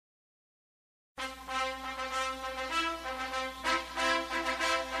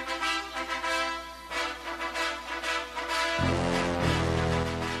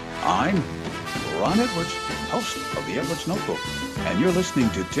I'm Ron Edwards, host of the Edwards Notebook, and you're listening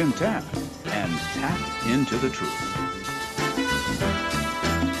to Tim Tapp and Tap into the Truth.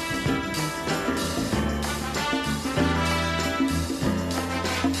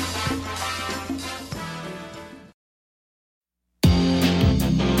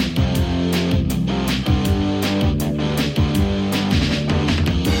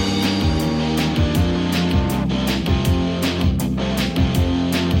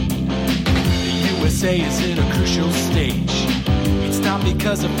 Is in a crucial stage. It's not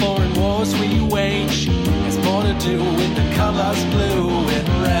because of foreign wars we wage. It's more to do with the colors blue and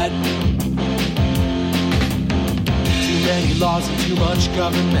red. Too many laws and too much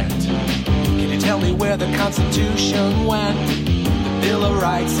government. Can you tell me where the Constitution went? The Bill of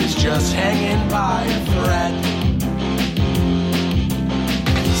Rights is just hanging by a thread.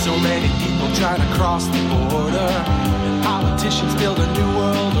 So many people trying to cross the border, and politicians build a new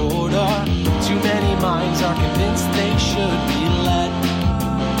world order. Too many minds are convinced they should be led.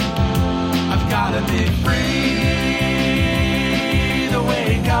 I've gotta be free the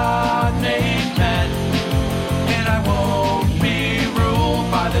way God made men, and I won't be ruled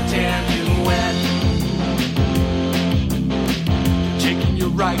by the damn UN. Taking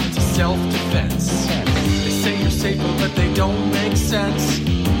your right to self-defense. They say you're safer, but they don't make sense.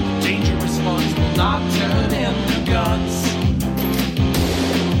 Dangerous ones will not turn into guns.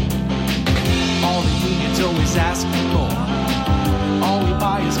 All the unions always ask for more. All we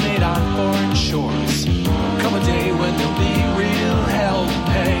buy is made on foreign shores. Come a day when there'll be real hell to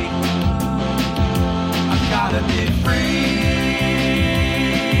pay. I've gotta be free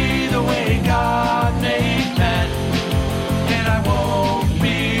the way God made men, and I won't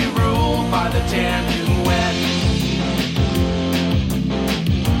be ruled by the damn UN.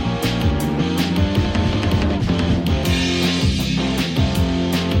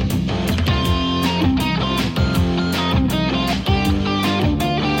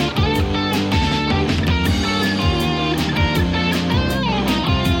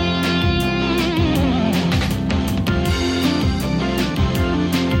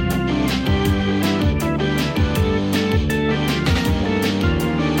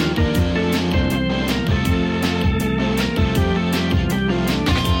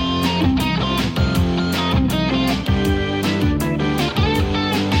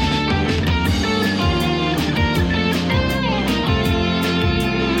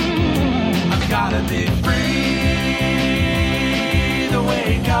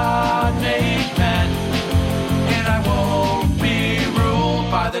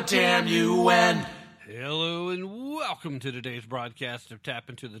 Damn UN. Hello and welcome to today's broadcast of Tap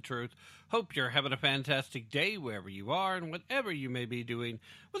Into the Truth. Hope you're having a fantastic day wherever you are and whatever you may be doing,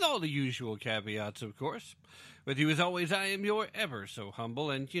 with all the usual caveats, of course. With you as always, I am your ever so humble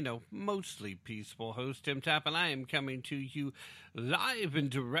and, mostly peaceful host, Tim Tapp, and I am coming to you live and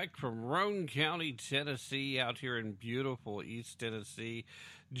direct from Roane County, Tennessee, out here in beautiful East Tennessee,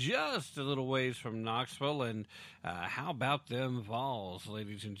 just a little ways from Knoxville. And how about them Vols,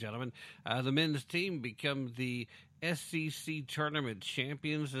 ladies and gentlemen? The men's team become the SEC tournament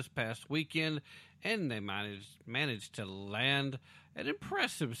champions this past weekend, and they managed to land an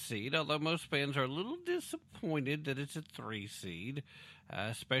impressive seed, although most fans are a little disappointed that it's a 3 seed,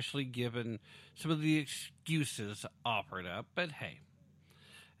 especially given some of the excuses offered up. But hey,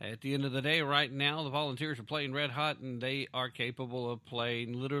 at the end of the day, right now, the Volunteers are playing red hot, and they are capable of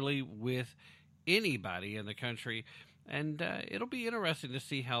playing literally with anybody in the country, and it'll be interesting to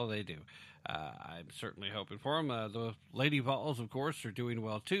see how they do. I'm certainly hoping for them. The Lady Vols, of course, are doing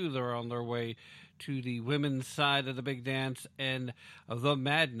well, too. They're on their way to the women's side of the big dance, and the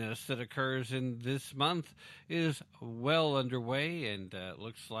madness that occurs in this month is well underway, and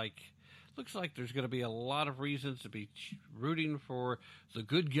looks like there's going to be a lot of reasons to be rooting for the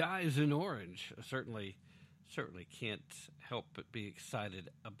good guys in orange. Certainly can't help but be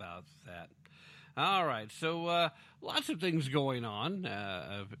excited about that. All right, so lots of things going on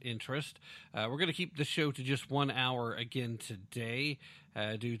of interest. We're going to keep the show to just 1 hour again today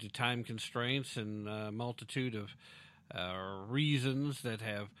due to time constraints and a multitude of reasons that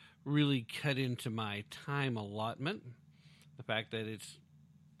have really cut into my time allotment. The fact that it's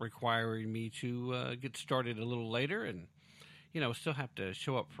requiring me to get started a little later and, still have to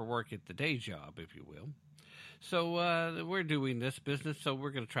show up for work at the day job, if you will. So we're doing this business, so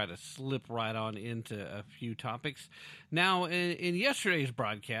we're going to try to slip right on into a few topics. Now, in yesterday's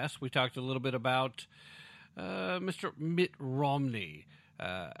broadcast, we talked a little bit about Mr. Mitt Romney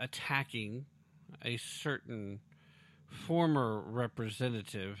attacking a certain former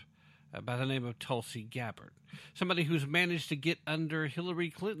representative by the name of Tulsi Gabbard, somebody who's managed to get under Hillary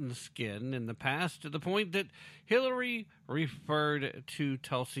Clinton's skin in the past to the point that Hillary referred to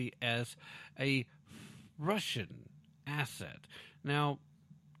Tulsi as a Russian asset. Now,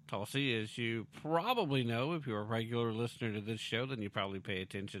 Tulsi, as you probably know, if you're a regular listener to this show, then you probably pay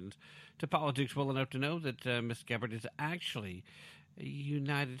attention to politics well enough to know that Miss Gabbard is actually a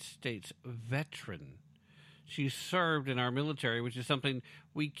United States veteran. She served in our military, which is something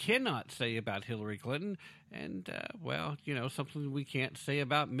we cannot say about Hillary Clinton, and, something we can't say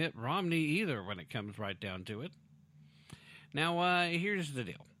about Mitt Romney either when it comes right down to it. Now, here's the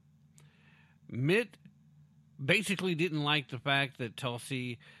deal. Mitt basically didn't like the fact that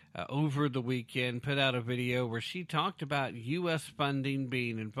Tulsi, over the weekend, put out a video where she talked about U.S. funding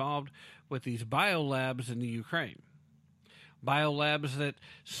being involved with these biolabs in the Ukraine. Biolabs that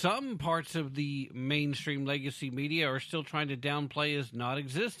some parts of the mainstream legacy media are still trying to downplay as not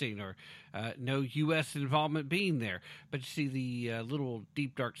existing or no U.S. involvement being there. But you see, the little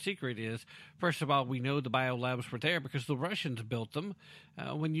deep, dark secret is, first of all, we know the biolabs were there because the Russians built them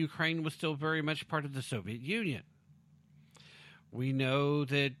when Ukraine was still very much part of the Soviet Union. We know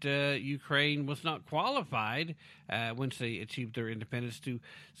that Ukraine was not qualified once they achieved their independence to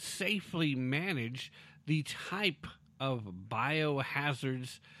safely manage the type of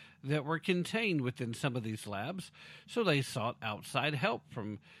biohazards that were contained within some of these labs, so they sought outside help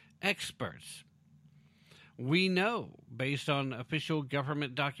from experts. We know, based on official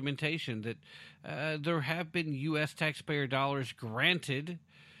government documentation, that there have been U.S. taxpayer dollars granted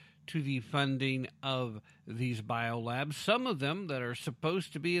to the funding of these biolabs, some of them that are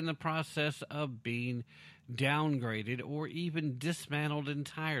supposed to be in the process of being downgraded or even dismantled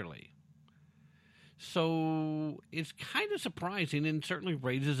entirely. So it's kind of surprising and certainly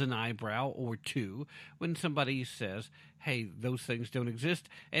raises an eyebrow or two when somebody says, hey, those things don't exist.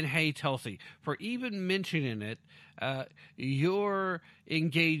 And hey, Tulsi, for even mentioning it, you're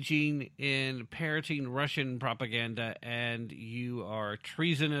engaging in parroting Russian propaganda and you are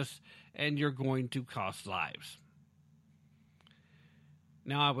treasonous and you're going to cost lives.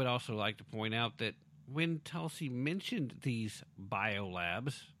 Now, I would also like to point out that when Tulsi mentioned these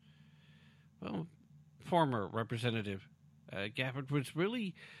biolabs, well, former Representative Gabbard was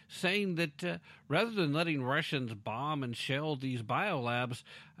really saying that rather than letting Russians bomb and shell these biolabs,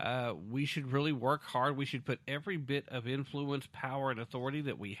 we should really work hard. We should put every bit of influence, power, and authority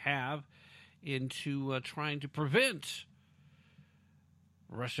that we have into trying to prevent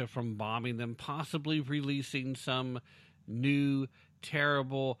Russia from bombing them, possibly releasing some new,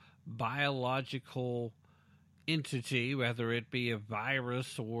 terrible biological entity, whether it be a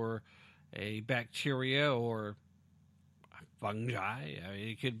virus or a bacteria or fungi. I mean,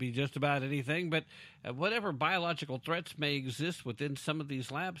 it could be just about anything, but whatever biological threats may exist within some of these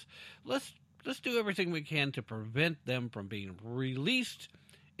labs, let's do everything we can to prevent them from being released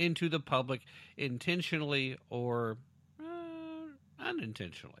into the public intentionally or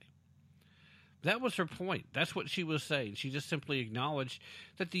unintentionally. That was her point. That's what she was saying. She just simply acknowledged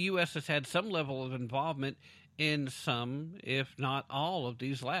that the U.S. has had some level of involvement in some, if not all, of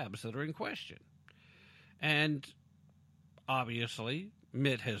these labs that are in question. And obviously,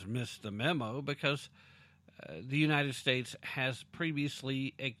 Mitt has missed the memo because the United States has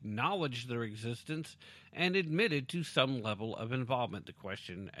previously acknowledged their existence and admitted to some level of involvement. The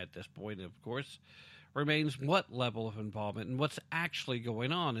question at this point, of course, remains what level of involvement and what's actually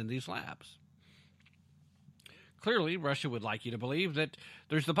going on in these labs. Clearly, Russia would like you to believe that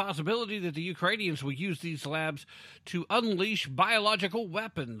there's the possibility that the Ukrainians will use these labs to unleash biological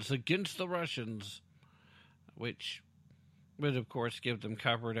weapons against the Russians, which would, of course, give them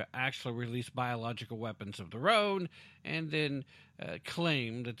cover to actually release biological weapons of their own and then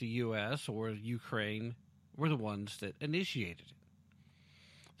claim that the U.S. or Ukraine were the ones that initiated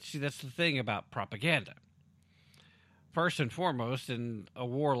it. See, that's the thing about propaganda. First and foremost, in a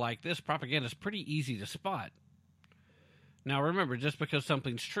war like this, propaganda is pretty easy to spot. Now, remember, just because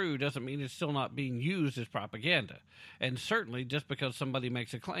something's true doesn't mean it's still not being used as propaganda. And certainly, just because somebody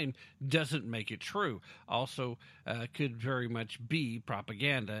makes a claim doesn't make it true. Also, could very much be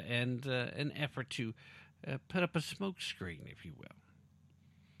propaganda and an effort to put up a smokescreen, if you will.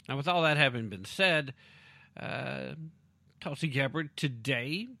 Now, with all that having been said, Tulsi Gabbard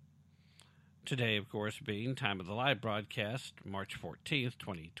today, of course, being time of the live broadcast, March 14th,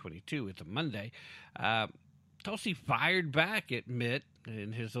 2022, it's a Monday, Tulsi fired back at Mitt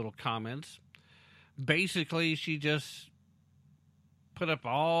in his little comments. Basically, she just put up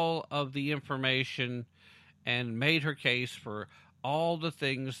all of the information and made her case for all the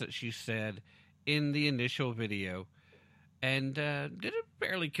things that she said in the initial video and did a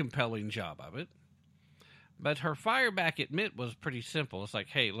fairly compelling job of it. But her fire back at Mitt was pretty simple. It's like,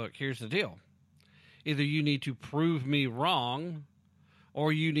 hey, look, here's the deal. Either you need to prove me wrong,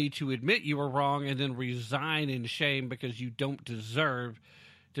 or you need to admit you were wrong and then resign in shame because you don't deserve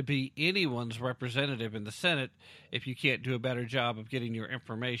to be anyone's representative in the Senate if you can't do a better job of getting your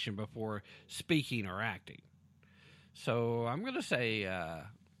information before speaking or acting. So I'm going to say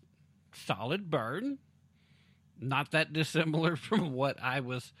solid burn. Not that dissimilar from what I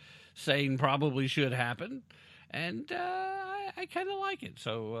was saying probably should happen. And I kind of like it.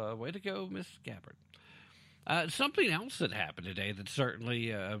 So way to go, Miss Gabbard. Something else that happened today that's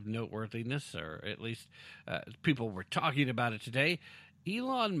certainly of noteworthiness, or at least people were talking about it today.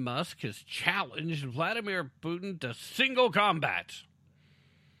 Elon Musk has challenged Vladimir Putin to single combat.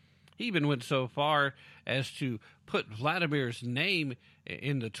 He even went so far as to put Vladimir's name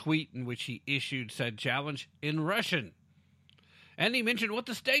in the tweet in which he issued said challenge in Russian. And he mentioned what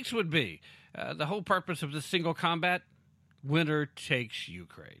the stakes would be. The whole purpose of this single combat, winner takes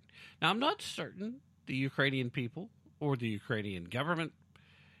Ukraine. Now, I'm not certain the Ukrainian people or the Ukrainian government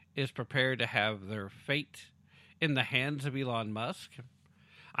is prepared to have their fate in the hands of Elon Musk.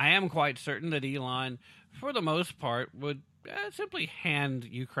 I am quite certain that Elon, for the most part, would simply hand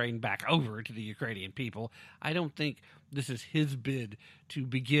Ukraine back over to the Ukrainian people. I don't think this is his bid to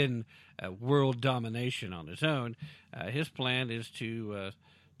begin world domination on his own. His plan is to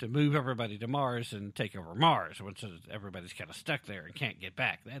move everybody to Mars and take over Mars once everybody's kind of stuck there and can't get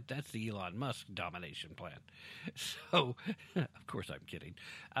back. That's the Elon Musk domination plan. So, of course I'm kidding.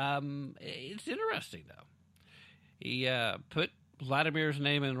 It's interesting, though. He put Vladimir's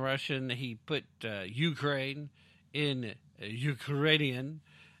name in Russian. He put Ukraine in Ukrainian.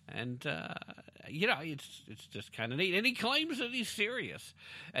 And, it's just kind of neat. And he claims that he's serious.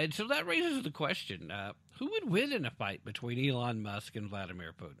 And so that raises the question, who would win in a fight between Elon Musk and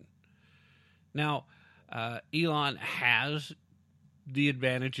Vladimir Putin? Now, Elon has the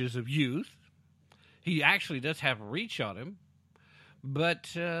advantages of youth. He actually does have reach on him. But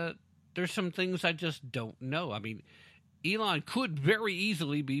there's some things I just don't know. I mean, Elon could very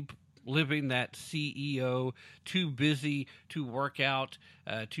easily be living that CEO, too busy to work out,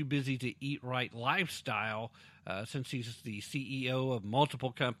 too busy to eat right lifestyle, since he's the CEO of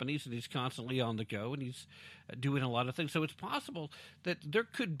multiple companies and he's constantly on the go and he's doing a lot of things. So it's possible that there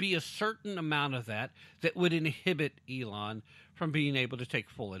could be a certain amount of that would inhibit Elon from being able to take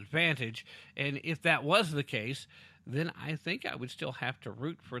full advantage. And if that was the case, then I think I would still have to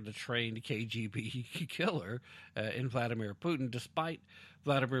root for the trained KGB killer in Vladimir Putin, despite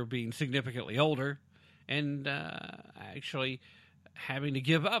Vladimir being significantly older and actually having to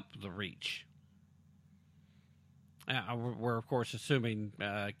give up the reach. We're, of course, assuming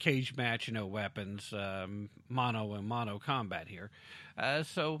cage match, no weapons, mono and mono combat here.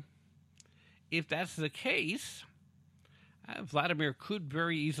 So if that's the case, Vladimir could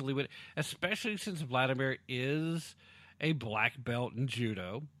very easily win, especially since Vladimir is a black belt in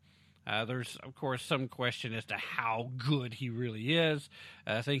judo. There's, of course, some question as to how good he really is,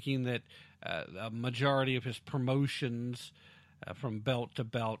 thinking that a majority of his promotions from belt to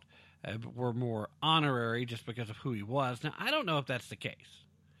belt were more honorary just because of who he was. Now, I don't know if that's the case.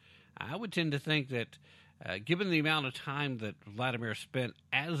 I would tend to think that given the amount of time that Vladimir spent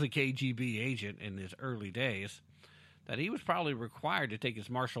as a KGB agent in his early days, that he was probably required to take his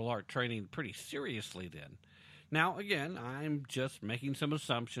martial art training pretty seriously then. Now, again, I'm just making some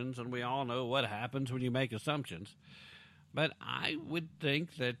assumptions, and we all know what happens when you make assumptions. But I would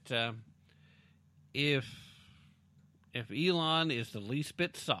think that if Elon is the least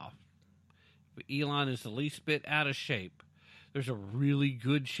bit soft, if Elon is the least bit out of shape, there's a really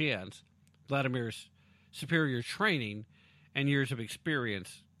good chance Vladimir's superior training and years of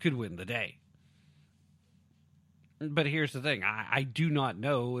experience could win the day. But here's the thing. I do not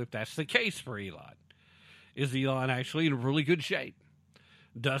know if that's the case for Elon. Is Elon actually in really good shape?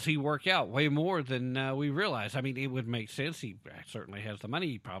 Does he work out way more than we realize? I mean, it would make sense. He certainly has the money.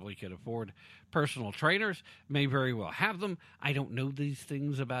 He probably could afford personal trainers, may very well have them. I don't know these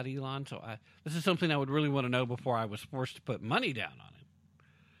things about Elon, so this is something I would really want to know before I was forced to put money down on him.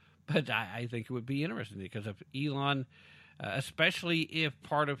 But I think it would be interesting because if Elon, especially if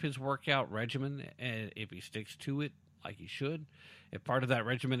part of his workout regimen, if he sticks to it like he should, if part of that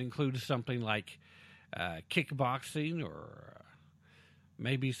regimen includes something like kickboxing or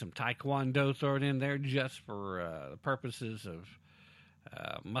maybe some taekwondo thrown in there just for the purposes of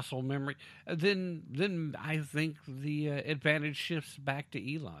muscle memory, then I think the advantage shifts back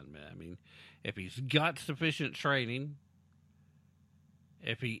to Elon. I mean, if he's got sufficient training,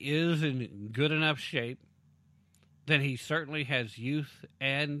 if he is in good enough shape, then he certainly has youth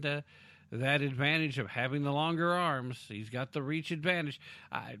and that advantage of having the longer arms. He's got the reach advantage.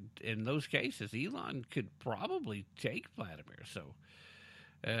 In those cases, Elon could probably take Vladimir. So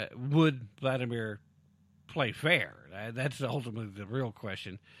would Vladimir play fair? That's ultimately the real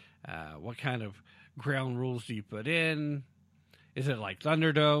question. What kind of ground rules do you put in? Is it like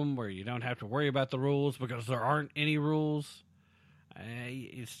Thunderdome, where you don't have to worry about the rules because there aren't any rules?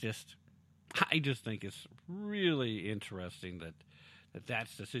 I just think it's really interesting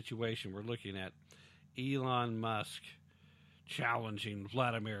that's the situation we're looking at. Elon Musk challenging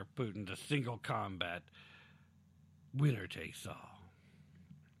Vladimir Putin to single combat. Winner takes all.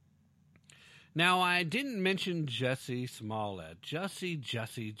 Now, I didn't mention Jussie Smollett. Jussie.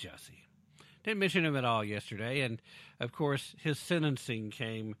 Didn't mention him at all yesterday, and, of course, his sentencing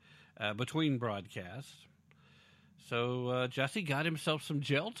came between broadcasts. So Jussie got himself some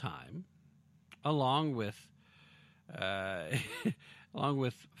jail time, along with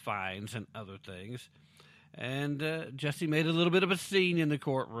fines and other things. And Jussie made a little bit of a scene in the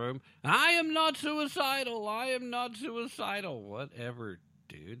courtroom. I am not suicidal. Whatever,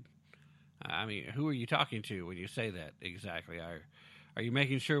 dude. I mean, who are you talking to when you say that exactly? Are you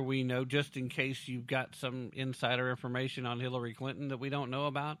making sure we know, just in case you've got some insider information on Hillary Clinton that we don't know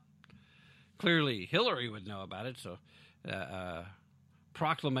about? Clearly, Hillary would know about it, so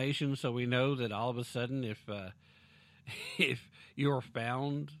proclamation, so we know that all of a sudden, if you're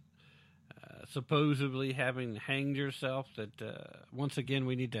found supposedly having hanged yourself, that once again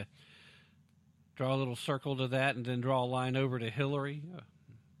we need to draw a little circle to that and then draw a line over to Hillary.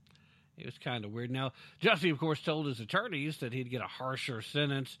 It was kind of weird. Now, Jussie, of course, told his attorneys that he'd get a harsher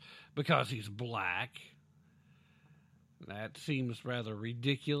sentence because he's black. That seems rather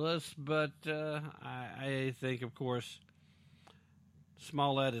ridiculous, but I think, of course,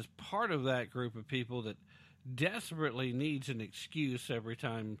 Smollett is part of that group of people that desperately needs an excuse every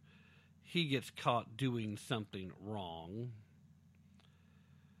time he gets caught doing something wrong.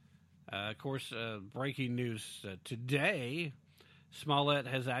 Of course, breaking news today, Smollett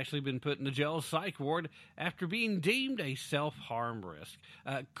has actually been put in the jail psych ward after being deemed a self-harm risk,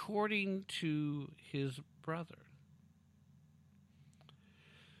 according to his brother.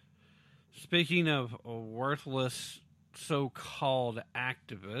 Speaking of a worthless so-called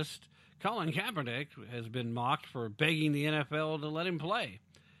activist, Colin Kaepernick has been mocked for begging the NFL to let him play,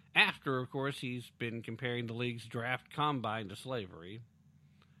 after, of course, he's been comparing the league's draft combine to slavery.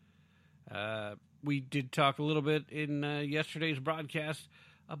 We did talk a little bit in yesterday's broadcast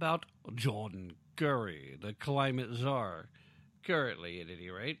about John Kerry, the climate czar, currently at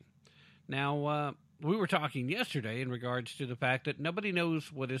any rate. Now, we were talking yesterday in regards to the fact that nobody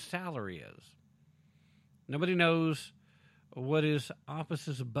knows what his salary is. Nobody knows what his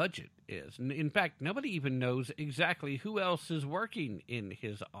office's budget is. In fact, nobody even knows exactly who else is working in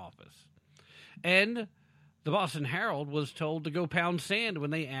his office. And the Boston Herald was told to go pound sand when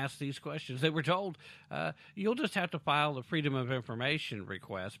they asked these questions. They were told, you'll just have to file a Freedom of Information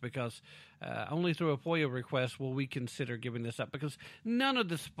request, because only through a FOIA request will we consider giving this up, because none of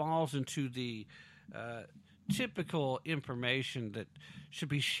this falls into the typical information that should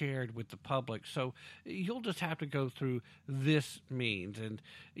be shared with the public. So you'll just have to go through this means, and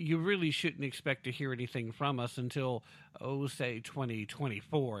you really shouldn't expect to hear anything from us until, say,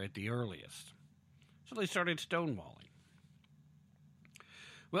 2024 at the earliest. So they started stonewalling.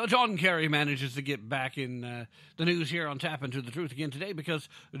 Well, John Kerry manages to get back in the news here on Tap Into the Truth again today, because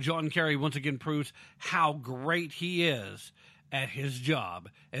John Kerry once again proves how great he is at his job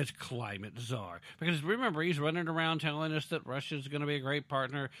as climate czar. Because remember, he's running around telling us that Russia's going to be a great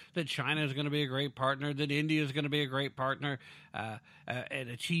partner, that China is going to be a great partner, that India is going to be a great partner, at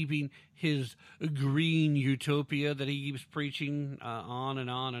achieving his green utopia that he keeps preaching on and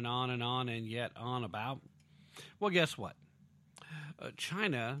on and on and on and yet on about. Well, guess what?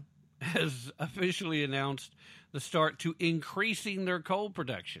 China has officially announced the start to increasing their coal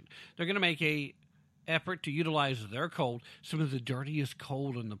production. They're going to make a effort to utilize their coal, some of the dirtiest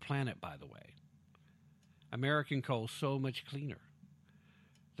coal on the planet, by the way. American coal, so much cleaner.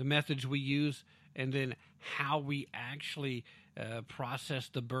 The methods we use, and then how we actually process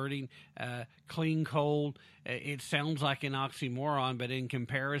the burning, clean coal. It sounds like an oxymoron, but in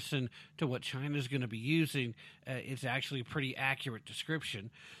comparison to what China's going to be using, it's actually a pretty accurate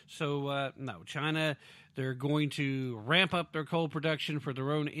description. So, no, China, they're going to ramp up their coal production for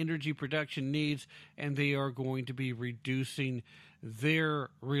their own energy production needs, and they are going to be reducing their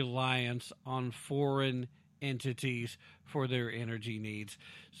reliance on foreign entities for their energy needs.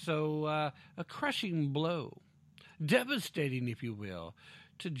 So, a crushing blow, devastating, if you will,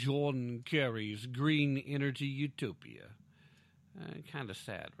 to John Kerry's green energy utopia. Kind of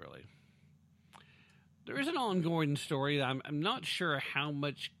sad, really. There is an ongoing story. I'm not sure how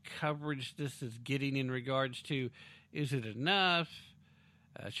much coverage this is getting in regards to, is it enough?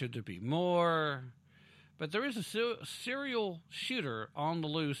 Should there be more? But there is a serial shooter on the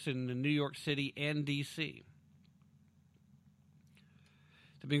loose in New York City and D.C.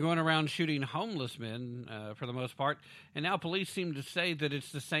 They've been going around shooting homeless men for the most part, and now police seem to say that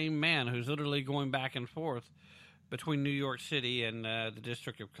it's the same man who's literally going back and forth between New York City and the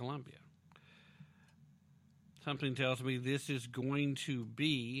District of Columbia. Something tells me this is going to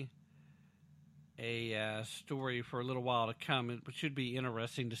be a story for a little while to come. It should be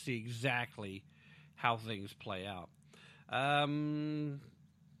interesting to see exactly how things play out. Got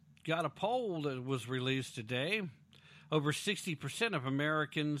a poll that was released today. Over 60% of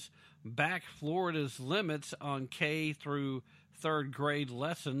Americans back Florida's limits on K through third grade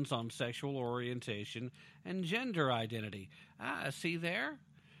lessons on sexual orientation and gender identity. See there?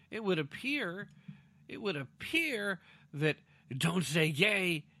 It would appear that don't say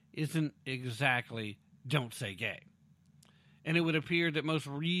gay isn't exactly don't say gay. And it would appear that most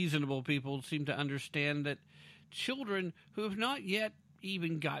reasonable people seem to understand that children who have not yet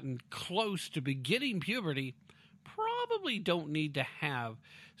even gotten close to beginning puberty probably don't need to have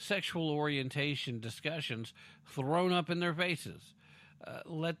sexual orientation discussions thrown up in their faces.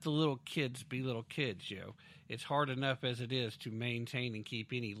 Let the little kids be little kids, yo. It's hard enough as it is to maintain and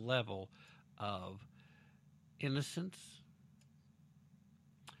keep any level of innocence.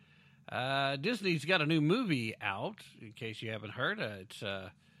 Disney's got a new movie out, in case you haven't heard. It's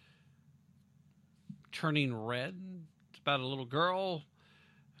Turning Red. It's about a little girl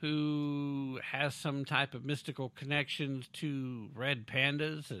who has some type of mystical connections to red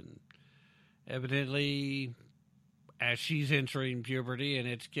pandas, and evidently, as she's entering puberty and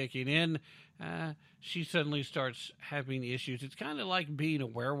it's kicking in, she suddenly starts having issues. It's kind of like being a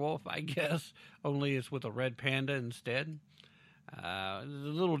werewolf, I guess, only it's with a red panda instead. It's a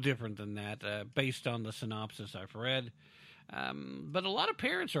little different than that, based on the synopsis I've read. But a lot of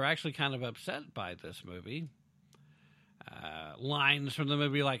parents are actually kind of upset by this movie. Lines from the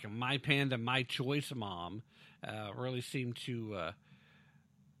movie like "My Panda, My Choice, Mom" really seem to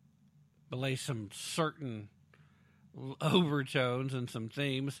belay some certain overtones and some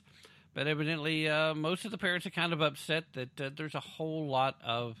themes. But evidently, most of the parents are kind of upset that there's a whole lot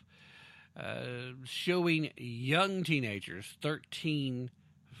of showing young teenagers, 13,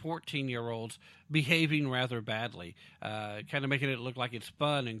 14-year-olds, behaving rather badly, kind of making it look like it's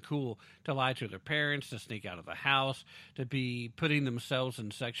fun and cool to lie to their parents, to sneak out of the house, to be putting themselves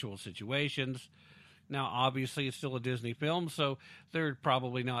in sexual situations. Now, obviously, it's still a Disney film, so they're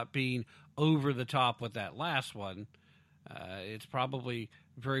probably not being over the top with that last one. It's probably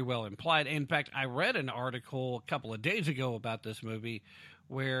very well implied. In fact, I read an article a couple of days ago about this movie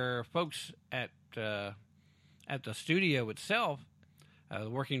where folks at the studio itself,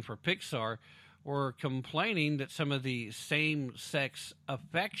 working for Pixar, were complaining that some of the same-sex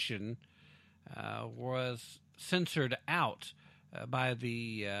affection was censored out by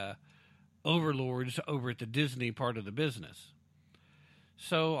the overlords over at the Disney part of the business.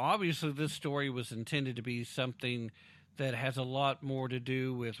 So obviously this story was intended to be something that has a lot more to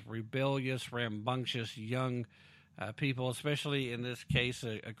do with rebellious, rambunctious young people, especially in this case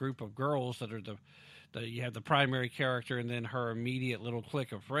a group of girls that are you have the primary character and then her immediate little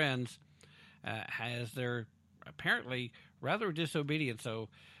clique of friends, as they're apparently rather disobedient. So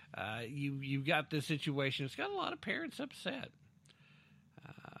you've got this situation. It's got a lot of parents upset.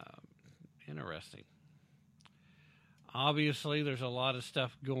 Interesting. Obviously, there's a lot of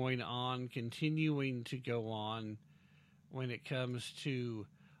stuff going on, continuing to go on when it comes to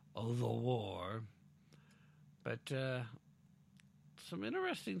the war. But some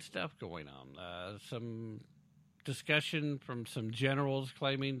interesting stuff going on. Some discussion from some generals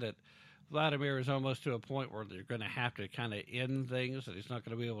claiming that Vladimir is almost to a point where they're going to have to kind of end things, that he's not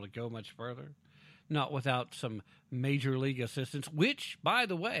going to be able to go much further. Not without some major league assistance, which, by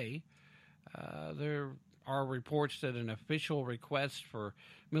the way, there are reports that an official request for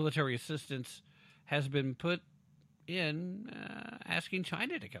military assistance has been put in, asking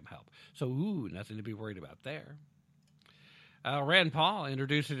China to come help. So, nothing to be worried about there. Rand Paul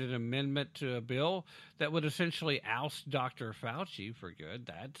introduced an amendment to a bill that would essentially oust Dr. Fauci for good.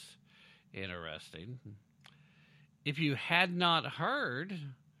 That's interesting. If you had not heard,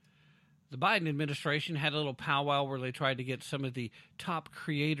 the Biden administration had a little powwow where they tried to get some of the top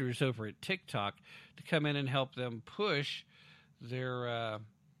creators over at TikTok to come in and help them push their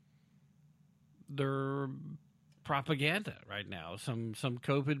propaganda right now, some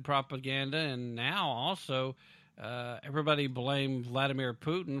COVID propaganda, and now also everybody blamed Vladimir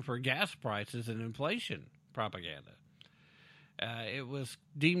Putin for gas prices and inflation propaganda. It was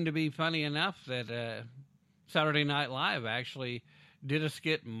deemed to be funny enough that Saturday Night Live actually did a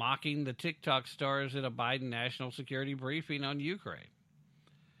skit mocking the TikTok stars at a Biden national security briefing on Ukraine.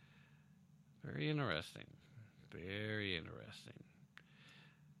 Very interesting. Very interesting.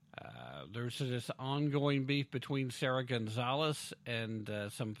 There's this ongoing beef between Sarah Gonzalez and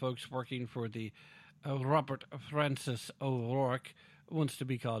some folks working for the Robert Francis O'Rourke, wants to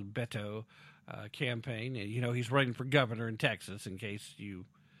be called Beto, campaign. You know, he's running for governor in Texas, in case you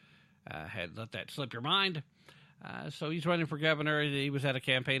had let that slip your mind. So he's running for governor. He was at a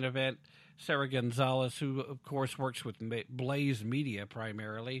campaign event. Sarah Gonzalez, who, of course, works with Blaze Media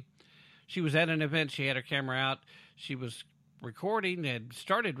primarily, she was at an event. She had her camera out. She was recording, had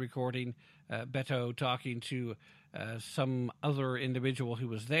started recording Beto talking to some other individual who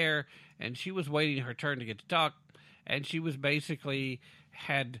was there, and she was waiting her turn to get to talk, and she was basically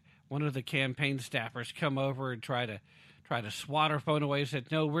had one of the campaign staffers come over and try to swat her phone away.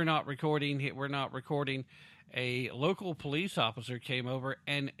 Said, "No, we're not recording. We're not recording." A local police officer came over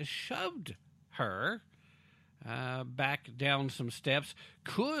and shoved her back down some steps.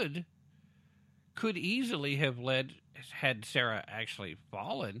 Could easily have led, had Sarah actually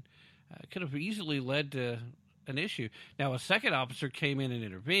fallen, could have easily led to an issue. Now, a second officer came in and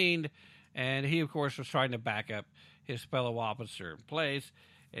intervened, and he, of course, was trying to back up his fellow officer in place,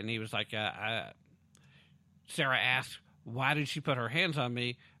 and he was like, Sarah asked, why did she put her hands on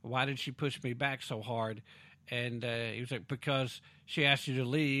me? Why did she push me back so hard? And he was like, because she asked you to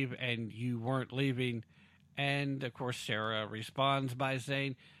leave, and you weren't leaving. And, of course, Sarah responds by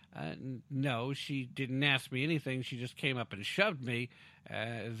saying, no, she didn't ask me anything. She just came up and shoved me.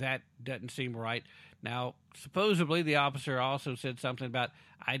 That doesn't seem right. Now, supposedly the officer also said something about,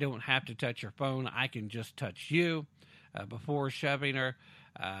 I don't have to touch your phone. I can just touch you, before shoving her.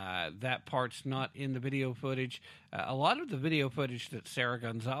 That part's not in the video footage. A lot of the video footage that Sarah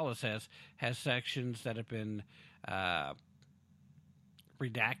Gonzalez has sections that have been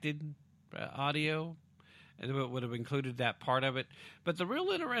redacted audio. It would have included that part of it. But the real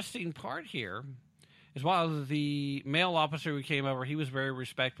interesting part here is while the male officer who came over, he was very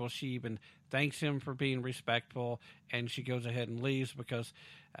respectful. She even thanks him for being respectful, and she goes ahead and leaves because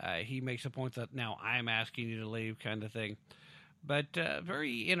he makes a point that, now I'm asking you to leave, kind of thing. But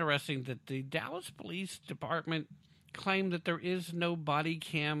very interesting that the Dallas Police Department claimed that there is no body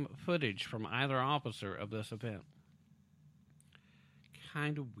cam footage from either officer of this event.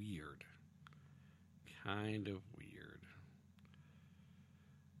 Kind of weird. Kind of weird.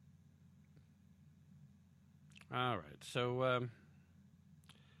 All right, so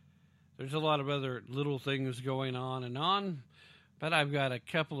there's a lot of other little things going on, but I've got a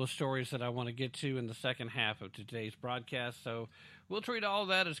couple of stories that I want to get to in the second half of today's broadcast, so we'll treat all of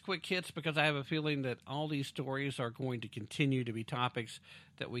that as quick hits because I have a feeling that all these stories are going to continue to be topics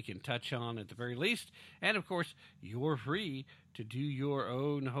that we can touch on at the very least, and of course, you're free to do your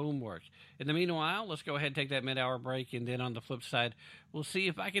own homework. In the meanwhile, let's go ahead and take that mid-hour break, and then on the flip side, we'll see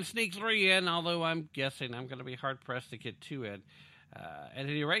if I can sneak 3 in, although I'm guessing I'm going to be hard-pressed to get 2 in. At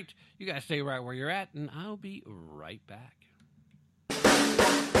any rate, you guys stay right where you're at, and I'll be right back.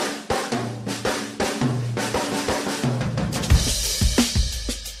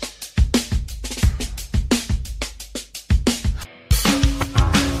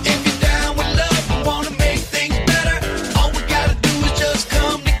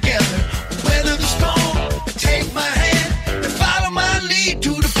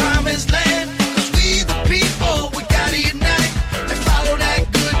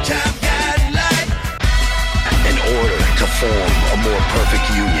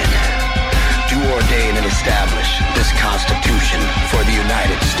 Establish this Constitution for the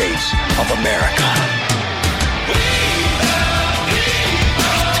United States of America.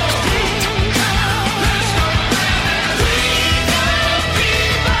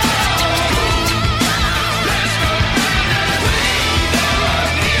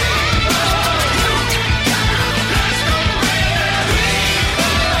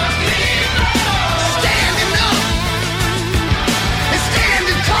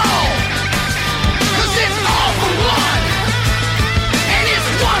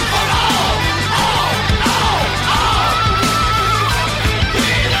 All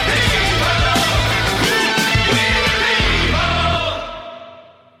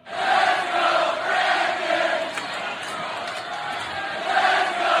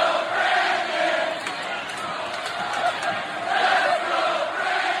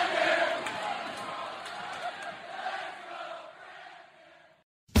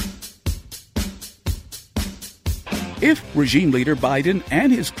If regime leader Biden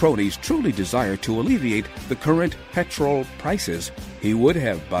and his cronies truly desire to alleviate the current petrol prices, he would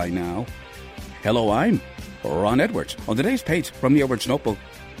have by now. Hello, I'm Ron Edwards. On today's page from the Edwards Notebook,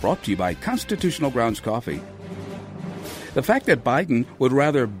 brought to you by Constitutional Grounds Coffee. The fact that Biden would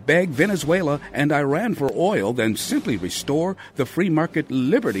rather beg Venezuela and Iran for oil than simply restore the free market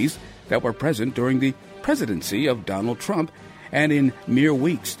liberties that were present during the presidency of Donald Trump, and in mere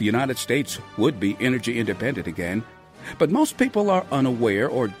weeks the United States would be energy independent again. But most people are unaware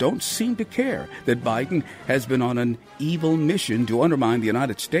or don't seem to care that Biden has been on an evil mission to undermine the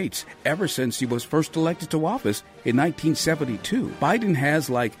United States ever since he was first elected to office in 1972. Biden has,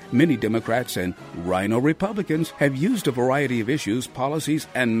 like many Democrats and rhino Republicans, have used a variety of issues, policies,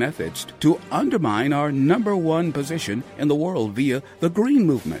 and methods to undermine our number one position in the world via the Green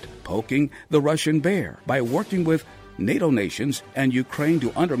Movement, poking the Russian bear by working with NATO nations and Ukraine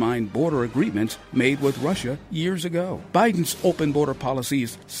to undermine border agreements made with Russia years ago. Biden's open border policy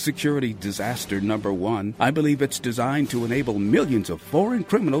is security disaster number one. I believe it's designed to enable millions of foreign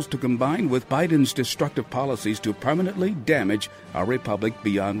criminals to combine with Biden's destructive policies to permanently damage our republic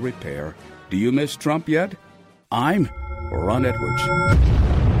beyond repair. Do you miss Trump yet? I'm Ron Edwards.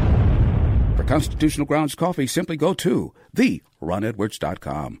 For Constitutional Grounds Coffee, simply go to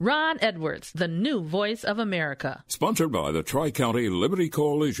theronedwards.com. Ron Edwards, the new voice of America. Sponsored by the Tri-County Liberty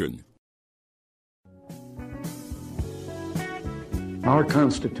Coalition. Our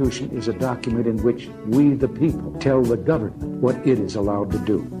Constitution is a document in which we, the people, tell the government what it is allowed to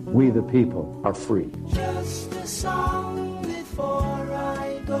do. We, the people, are free. Just a song before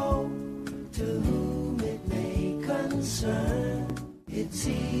I go, to whom it may concern. It's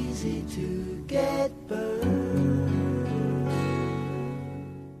easy to get burned.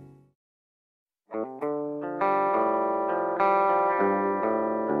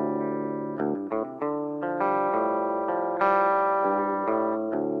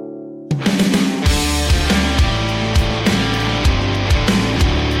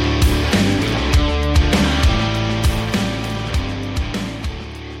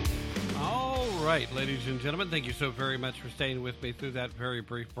 Ladies and gentlemen, thank you so very much for staying with me through that very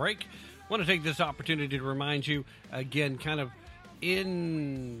brief break. I want to take this opportunity to remind you, again, kind of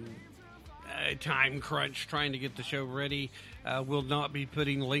in a time crunch trying to get the show ready. We'll not be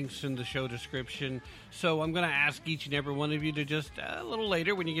putting links in the show description. So I'm going to ask each and every one of you to just a little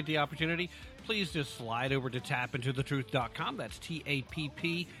later when you get the opportunity, please just slide over to tapintothetruth.com. That's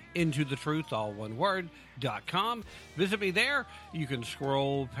TAPP, into the truth, all one word, .com. Visit me there. You can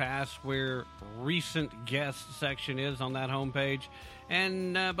scroll past where recent guest section is on that homepage.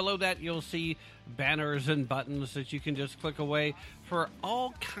 And below that, you'll see banners and buttons that you can just click away for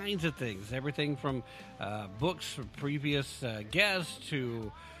all kinds of things. Everything from books from previous guests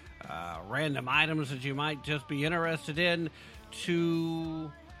to random items that you might just be interested in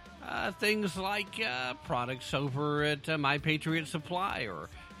to things like products over at My Patriot Supply or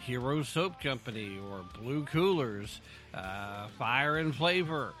Hero Soap Company or Blue Coolers, Fire and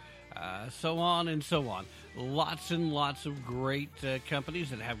Flavor, so on and so on. Lots and lots of great companies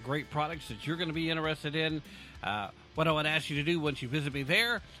that have great products that you're going to be interested in. What I would ask you to do once you visit me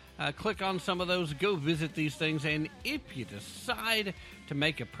there, click on some of those, go visit these things, and if you decide to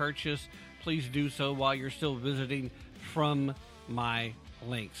make a purchase, please do so while you're still visiting from my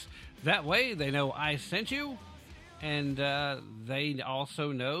links. That way they know I sent you, and they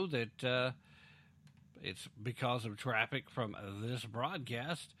also know that it's because of traffic from this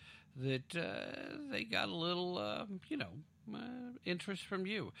broadcast that they got a little, interest from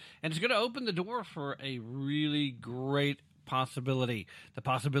you. And it's going to open the door for a really great possibility, the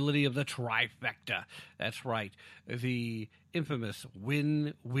possibility of the trifecta. That's right, the infamous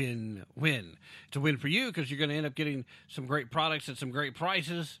win-win-win. It's a win for you because you're going to end up getting some great products at some great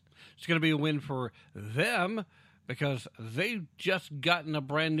prices. It's going to be a win for them because they've just gotten a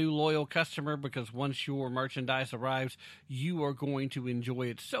brand new loyal customer, because once your merchandise arrives, you are going to enjoy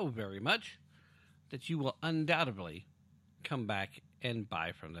it so very much that you will undoubtedly come back and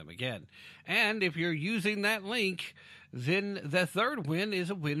buy from them again. And if you're using that link, then the third win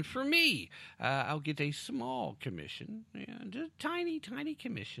is a win for me. I'll get a small commission, just a tiny, tiny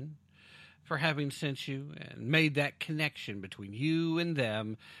commission for having sent you and made that connection between you and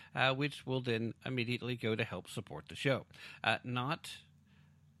them, which will then immediately go to help support the show. Not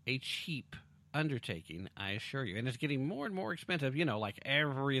a cheap undertaking, I assure you. And it's getting more and more expensive, like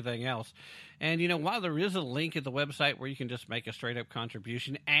everything else. And, while there is a link at the website where you can just make a straight-up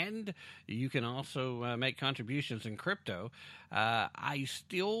contribution, and you can also make contributions in crypto, I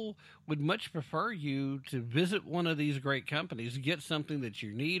still would much prefer you to visit one of these great companies, get something that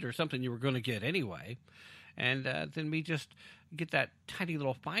you need or something you were going to get anyway, and then we just get that tiny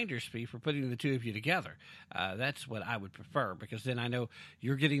little finder's fee for putting the two of you together. That's what I would prefer, because then I know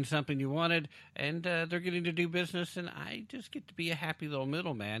you're getting something you wanted, and they're getting to do business, and I just get to be a happy little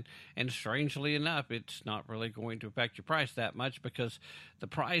middleman. And strangely enough, it's not really going to affect your price that much, because the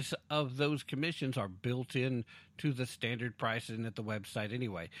price of those commissions are built in to the standard pricing at the website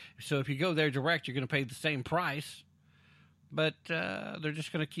anyway. So if you go there direct, you're going to pay the same price, but they're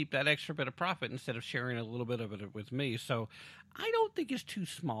just going to keep that extra bit of profit instead of sharing a little bit of it with me. So I don't think it's too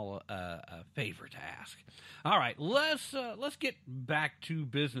small a favor to ask. All right, let's get back to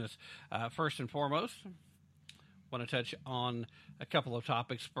business. First and foremost, want to touch on a couple of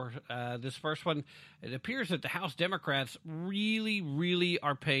topics. For this first one, it appears that the House Democrats really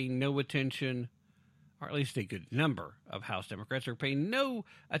are paying no attention, or at least a good number of House Democrats are paying no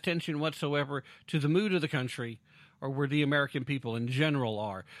attention whatsoever to the mood of the country, or where the American people in general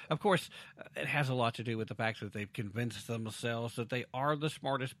are. Of course, it has a lot to do with the fact that they've convinced themselves that they are the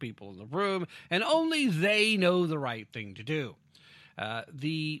smartest people in the room, and only they know the right thing to do.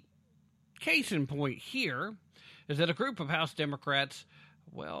 The case in point here is that a group of House Democrats,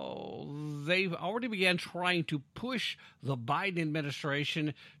 well, they've already began trying to push the Biden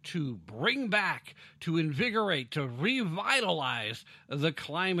administration to bring back, to invigorate, to revitalize the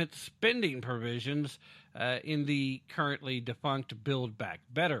climate spending provisions in the currently defunct Build Back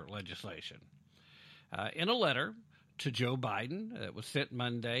Better legislation. In a letter to Joe Biden that was sent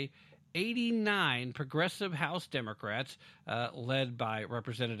Monday, 89 progressive House Democrats, led by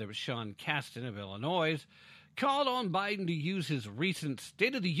Representative Sean Casten of Illinois, called on Biden to use his recent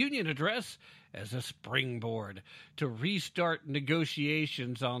State of the Union address as a springboard to restart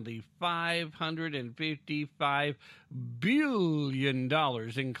negotiations on the $555 billion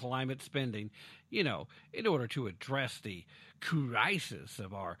in climate spending, in order to address the crisis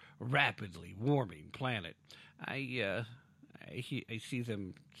of our rapidly warming planet. I see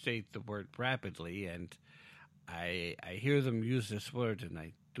them say the word rapidly, and I hear them use this word, and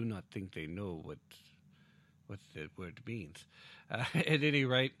I do not think they know what the word means. At any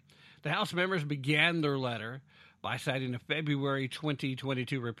rate, the House members began their letter by citing a February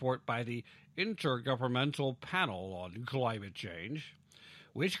 2022 report by the Intergovernmental Panel on Climate Change,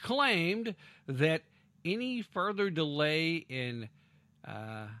 which claimed that any further delay in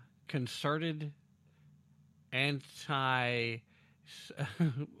concerted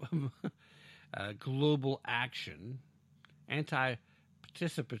global action,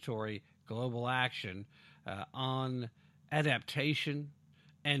 anti-participatory global action on adaptation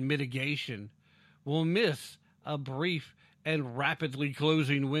and mitigation will miss a brief and rapidly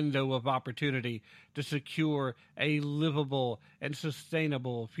closing window of opportunity to secure a livable and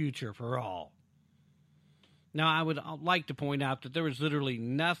sustainable future for all. Now, I would like to point out that there is literally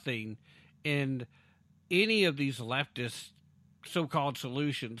nothing in any of these leftist so-called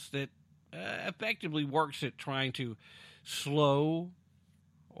solutions that effectively works at trying to slow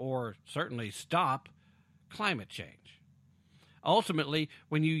or certainly stop climate change. Ultimately,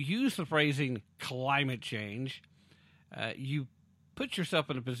 when you use the phrasing climate change, you put yourself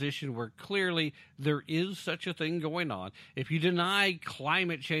in a position where clearly there is such a thing going on. If you deny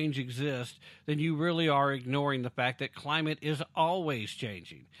climate change exists, then you really are ignoring the fact that climate is always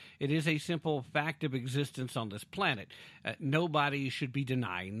changing. It is a simple fact of existence on this planet. Nobody should be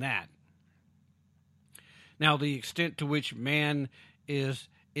denying that. Now, the extent to which man is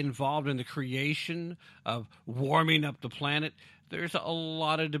involved in the creation of warming up the planet, there's a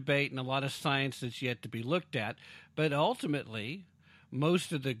lot of debate and a lot of science that's yet to be looked at. But ultimately,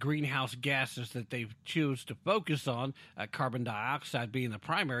 most of the greenhouse gases that they choose to focus on, carbon dioxide being the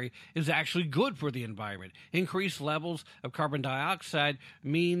primary, is actually good for the environment. Increased levels of carbon dioxide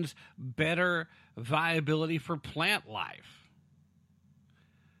means better viability for plant life.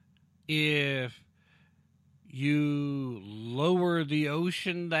 If you lower the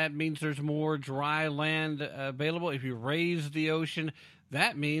ocean, that means there's more dry land available. If you raise the ocean,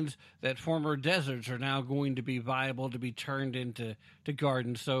 that means that former deserts are now going to be viable to be turned into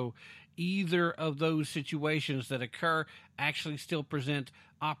gardens. So either of those situations that occur actually still present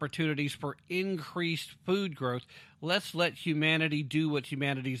opportunities for increased food growth. Let's let humanity do what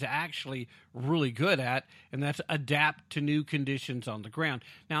humanity's actually really good at, and that's adapt to new conditions on the ground.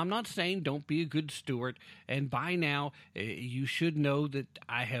 Now, I'm not saying don't be a good steward, and by now you should know that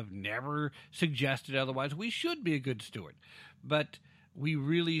I have never suggested otherwise. We should be a good steward, but we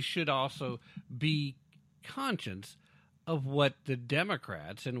really should also be conscious of what the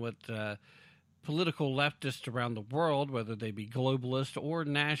Democrats and what political leftists around the world, whether they be globalists or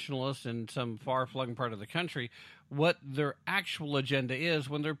nationalists in some far-flung part of the country, what their actual agenda is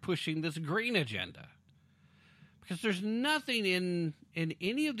when they're pushing this green agenda. because there's nothing in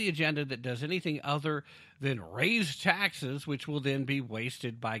any of the agenda that does anything other than raise taxes, which will then be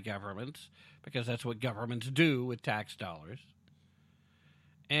wasted by governments, because that's what governments do with tax dollars,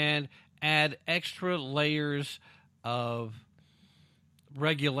 and add extra layers of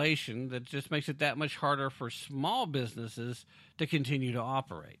regulation that just makes it that much harder for small businesses to continue to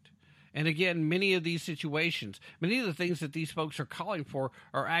operate. And again, many of these situations, many of the things that these folks are calling for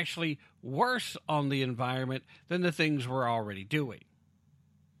are actually worse on the environment than the things we're already doing.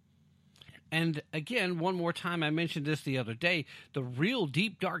 And again, one more time, I mentioned this the other day, the real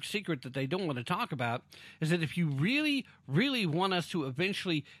deep, dark secret that they don't want to talk about is that if you really, really want us to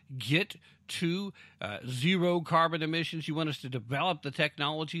eventually get to zero carbon emissions, you want us to develop the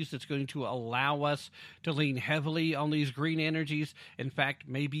technologies that's going to allow us to lean heavily on these green energies, in fact,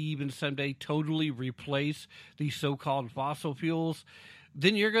 maybe even someday totally replace these so-called fossil fuels,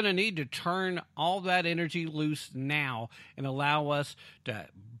 then you're going to need to turn all that energy loose now and allow us to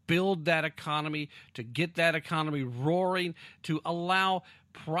build that economy, to get that economy roaring, to allow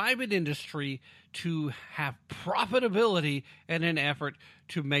private industry to have profitability in an effort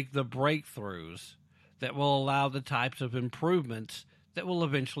to make the breakthroughs that will allow the types of improvements that will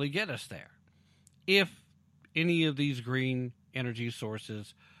eventually get us there. If any of these green energy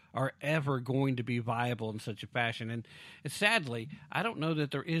sources are ever going to be viable in such a fashion. And sadly, I don't know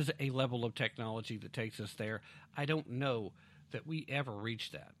that there is a level of technology that takes us there. I don't know that we ever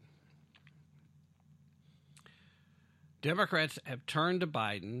reach that. Democrats have turned to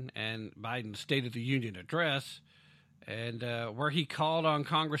Biden and Biden's State of the Union address, and where he called on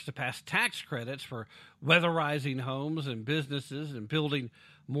Congress to pass tax credits for weatherizing homes and businesses and building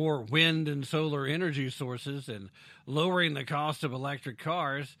more wind and solar energy sources and lowering the cost of electric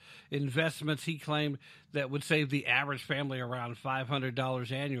cars, investments he claimed that would save the average family around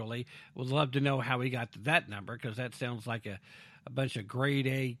 $500 annually. Would love to know how he got to that number, because that sounds like a bunch of grade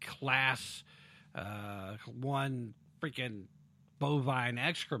A class one freaking bovine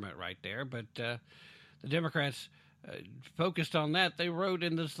excrement right there. But the Democrats focused on that. They wrote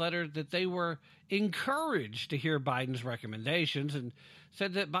in this letter that they were encouraged to hear Biden's recommendations and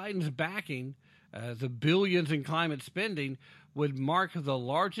said that Biden's backing the billions in climate spending would mark the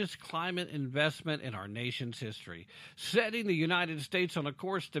largest climate investment in our nation's history, setting the United States on a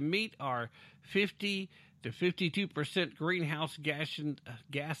course to meet our 50 to 52% greenhouse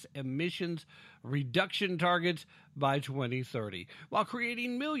gas emissions reduction targets by 2030, while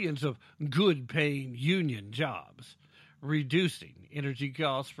creating millions of good-paying union jobs, reducing energy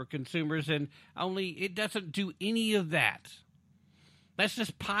costs for consumers, and only it doesn't do any of that. That's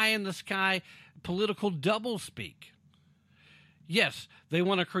just pie-in-the-sky political doublespeak. Yes, they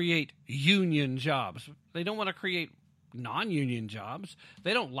want to create union jobs. They don't want to create non-union jobs.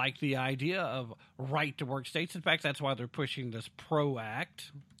 They don't like the idea of right-to-work states. In fact, that's why they're pushing this PRO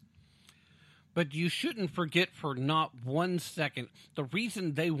Act. But you shouldn't forget for not 1 second, the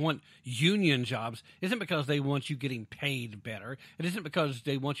reason they want union jobs isn't because they want you getting paid better. It isn't because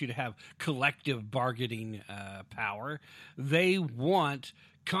they want you to have collective bargaining power. They want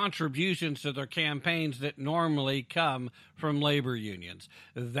contributions to their campaigns that normally come from labor unions.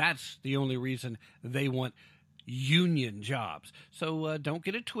 That's the only reason they want union jobs. So don't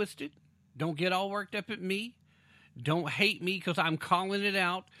get it twisted. Don't get all worked up at me. Don't hate me because I'm calling it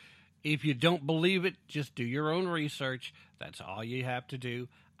out. If you don't believe it, just do your own research. That's all you have to do.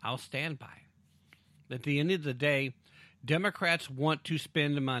 I'll stand by it. At the end of the day, Democrats want to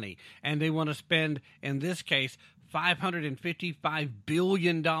spend money, and they want to spend, in this case, $555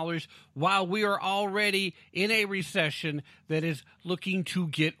 billion while we are already in a recession that is looking to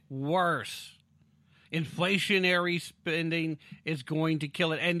get worse. Inflationary spending is going to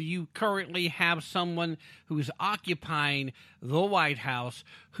kill it. And you currently have someone who's occupying the White House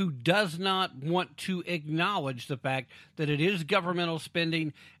who does not want to acknowledge the fact that it is governmental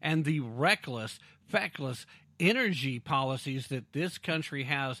spending and the reckless, feckless energy policies that this country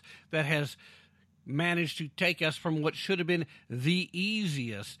has that has managed to take us from what should have been the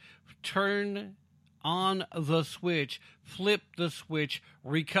easiest turn on the switch, flip the switch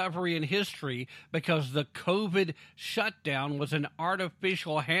recovery in history, because the COVID shutdown was an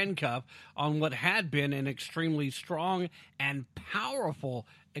artificial handcuff on what had been an extremely strong and powerful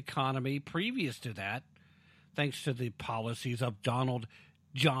economy previous to that, thanks to the policies of Donald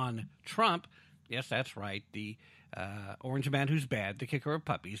John Trump. Yes, that's right, the orange man who's bad, the kicker of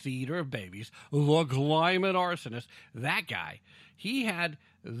puppies, the eater of babies, the climate arsonist, that guy. He had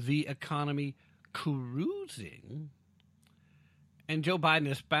the economy cruising, and Joe Biden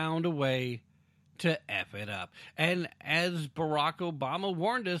has found a way to F it up. And as Barack Obama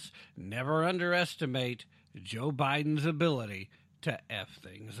warned us, never underestimate Joe Biden's ability to F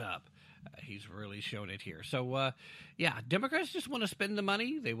things up. He's really shown it here. So, Democrats just want to spend the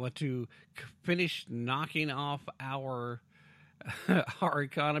money. They want to finish knocking off our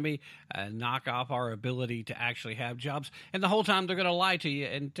economy, knock off our ability to actually have jobs. And the whole time they're going to lie to you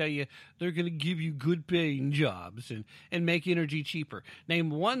and tell you they're going to give you good paying jobs and make energy cheaper.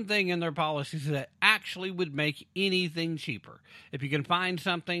 Name one thing in their policies that actually would make anything cheaper. If you can find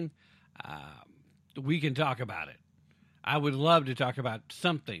something, we can talk about it. I would love to talk about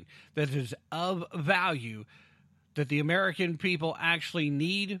something that is of value that the American people actually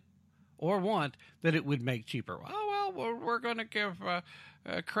need or want that it would make cheaper. We're going to give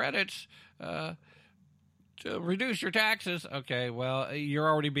credits to reduce your taxes. Okay, well, you're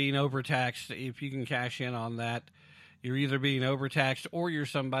already being overtaxed. If you can cash in on that, you're either being overtaxed or you're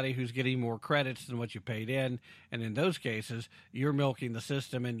somebody who's getting more credits than what you paid in. And in those cases, you're milking the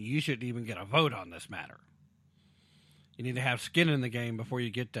system, and you shouldn't even get a vote on this matter. You need to have skin in the game before you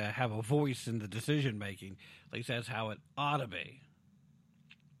get to have a voice in the decision-making. At least that's how it ought to be.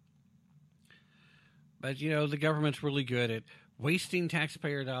 But, the government's really good at wasting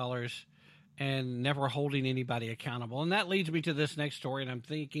taxpayer dollars and never holding anybody accountable. And that leads me to this next story, and I'm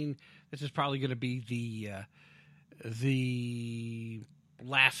thinking this is probably going to be the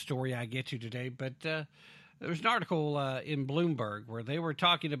last story I get to today. But there was an article in Bloomberg where they were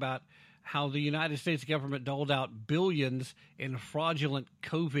talking about how the United States government doled out billions in fraudulent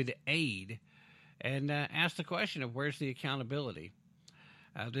COVID aid and asked the question of where's the accountability.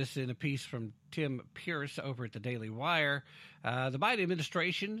 This in a piece from Tim Pierce over at the Daily Wire. The Biden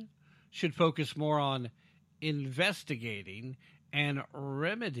administration should focus more on investigating and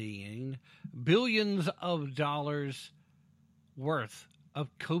remedying billions of dollars worth of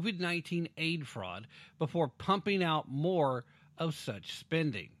COVID-19 aid fraud before pumping out more of such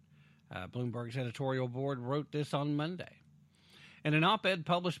spending. Bloomberg's editorial board wrote this on Monday. In an op-ed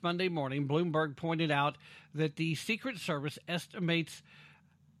published Monday morning, Bloomberg pointed out that the Secret Service estimates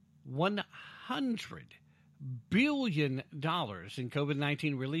 $100 billion in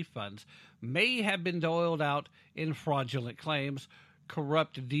COVID-19 relief funds may have been doled out in fraudulent claims,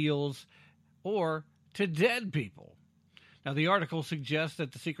 corrupt deals, or to dead people. Now, the article suggests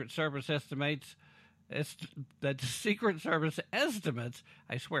that the Secret Service estimates,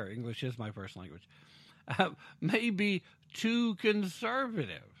 I swear English is my first language, may be too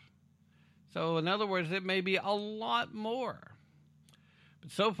conservative. So, in other words, it may be a lot more.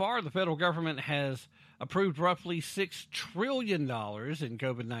 But so far, the federal government has approved roughly $6 trillion in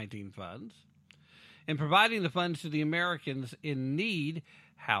COVID-19 funds. In providing the funds to the Americans in need,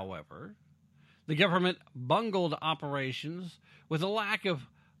 however, the government bungled operations with a lack of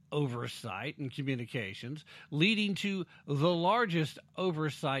oversight and communications, leading to the largest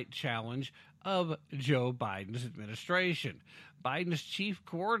oversight challenge of Joe Biden's administration. Biden's chief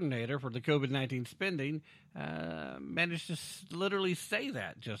coordinator for the COVID-19 spending managed to literally say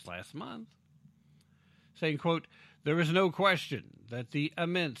that just last month, saying, quote, "There is no question that the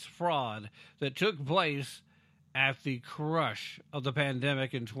immense fraud that took place at the crush of the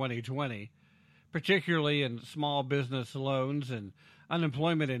pandemic in 2020, particularly in small business loans and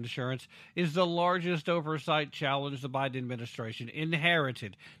unemployment insurance, is the largest oversight challenge the Biden administration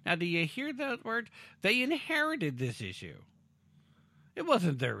inherited." Now, do you hear that word? They inherited this issue. It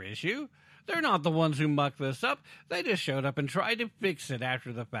wasn't their issue. They're not the ones who mucked this up. They just showed up and tried to fix it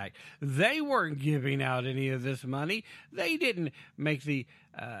after the fact. They weren't giving out any of this money. They didn't make the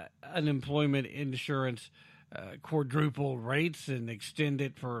unemployment insurance quadruple rates and extend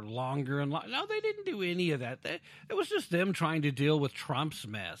it for longer and longer. No, they didn't do any of that. It was just them trying to deal with Trump's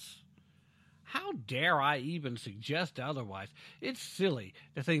mess. How dare I even suggest otherwise? It's silly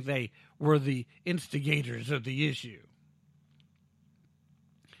to think they were the instigators of the issue.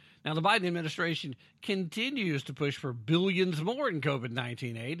 Now, the Biden administration continues to push for billions more in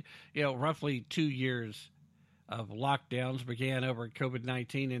COVID-19 aid. Roughly 2 years of lockdowns began over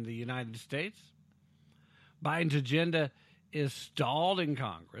COVID-19 in the United States. Biden's agenda is stalled in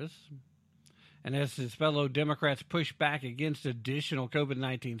Congress. And as his fellow Democrats push back against additional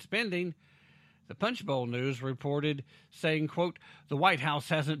COVID-19 spending, the Punchbowl News reported saying, quote, "The White House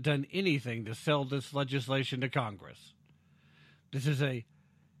hasn't done anything to sell this legislation to Congress. This is a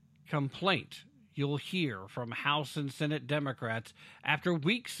complaint you'll hear from House and Senate Democrats after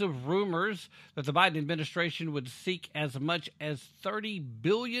weeks of rumors that the Biden administration would seek as much as $30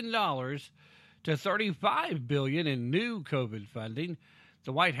 billion to $35 billion in new COVID funding.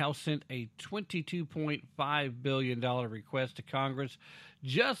 The White House sent a $22.5 billion request to Congress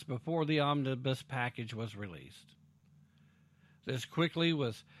just before the omnibus package was released. This quickly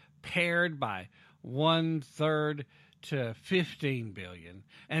was paired by 1/3 to $15 billion.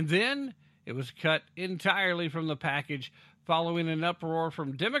 And then it was cut entirely from the package following an uproar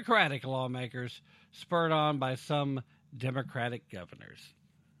from Democratic lawmakers spurred on by some Democratic governors.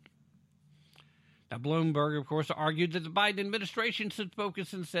 Now, Bloomberg, of course, argued that the Biden administration should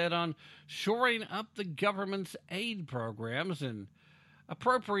focus instead on shoring up the government's aid programs and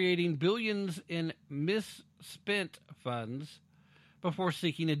appropriating billions in misspent funds before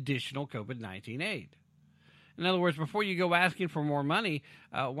seeking additional COVID-19 aid. In other words, before you go asking for more money,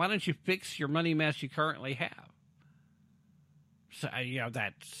 why don't you fix your money mess you currently have? So,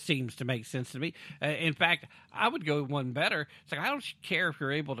 that seems to make sense to me. In fact, I would go one better. It's like, I don't care if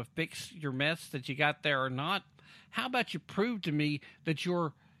you're able to fix your mess that you got there or not. How about you prove to me that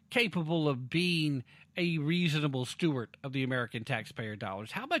you're capable of being a reasonable steward of the American taxpayer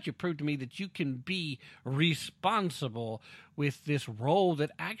dollars? How about you prove to me that you can be responsible with this role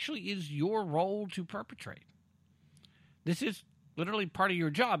that actually is your role to perpetrate? This is literally part of your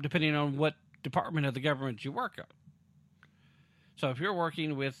job, depending on what department of the government you work on. So if you're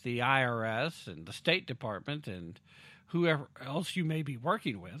working with the IRS and the State Department and whoever else you may be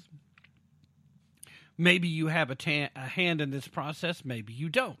working with, maybe you have a hand in this process, maybe you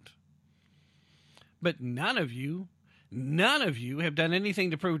don't. But none of you have done anything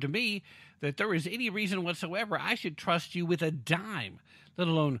to prove to me that there is any reason whatsoever I should trust you with a dime, let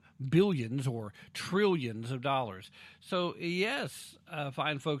alone billions or trillions of dollars. So yes,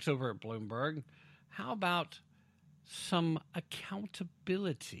 fine folks over at Bloomberg, how about some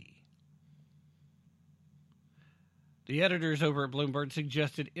accountability? The editors over at Bloomberg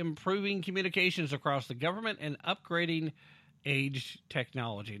suggested improving communications across the government and upgrading age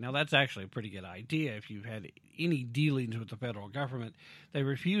technology. Now, that's actually a pretty good idea if you've had any dealings with the federal government. They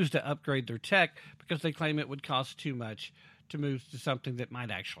refuse to upgrade their tech because they claim it would cost too much to move to something that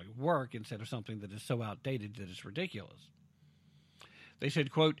might actually work instead of something that is so outdated that it's ridiculous. They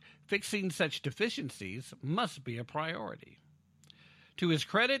said, quote, fixing such deficiencies must be a priority. To his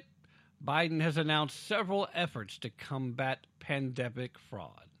credit, Biden has announced several efforts to combat pandemic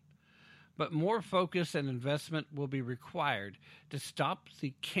fraud. But more focus and investment will be required to stop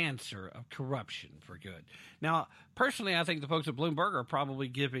the cancer of corruption for good. Now, personally, I think the folks at Bloomberg are probably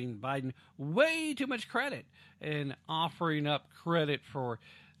giving Biden way too much credit and offering up credit for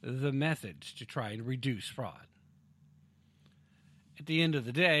the methods to try and reduce fraud. At the end of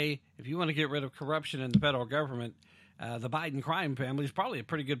the day, if you want to get rid of corruption in the federal government, the Biden crime family is probably a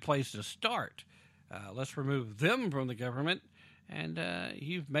pretty good place to start. Let's remove them from the government, and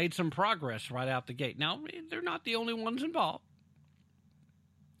you've made some progress right out the gate. Now, they're not the only ones involved.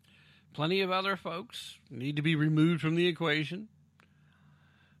 Plenty of other folks need to be removed from the equation.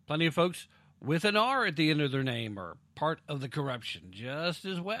 Plenty of folks with an R at the end of their name are part of the corruption just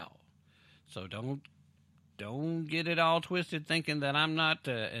as well. So don't get it all twisted thinking that I'm not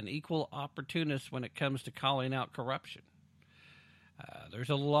an equal opportunist when it comes to calling out corruption.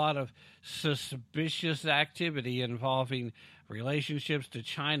 There's a lot of suspicious activity involving relationships to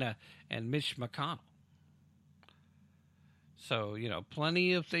China and Mitch McConnell. So,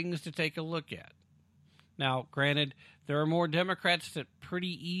 plenty of things to take a look at. Now, granted, there are more Democrats that pretty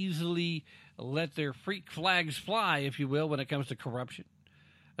easily let their freak flags fly, if you will, when it comes to corruption.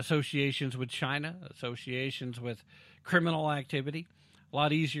 Associations with China, associations with criminal activity, a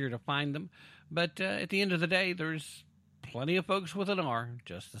lot easier to find them. But at the end of the day, there's plenty of folks with an R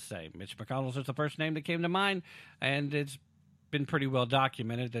just the same. Mitch McConnell's is the first name that came to mind, and it's been pretty well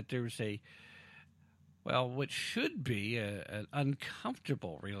documented that there's what should be an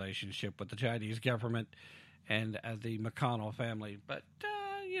uncomfortable relationship with the Chinese government and the McConnell family. But,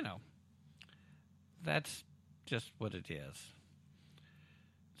 that's just what it is.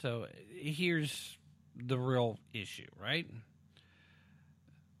 So here's the real issue, right?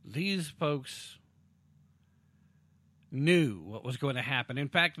 These folks knew what was going to happen. In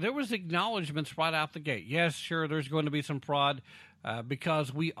fact, there was acknowledgments right out the gate. Yes, sure, there's going to be some fraud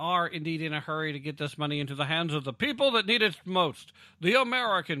because we are indeed in a hurry to get this money into the hands of the people that need it most, the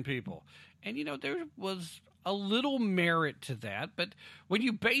American people. And, there was a little merit to that. But when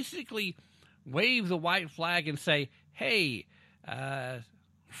you basically wave the white flag and say, hey,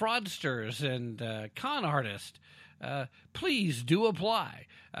 fraudsters and con artists, please do apply.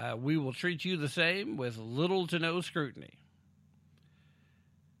 We will treat you the same with little to no scrutiny.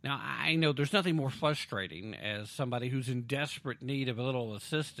 Now, I know there's nothing more frustrating as somebody who's in desperate need of a little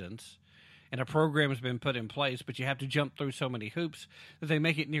assistance, and a program has been put in place, but you have to jump through so many hoops that they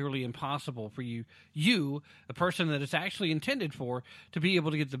make it nearly impossible for you, the person that it's actually intended for, to be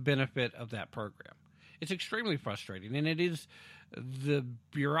able to get the benefit of that program. It's extremely frustrating, and it is the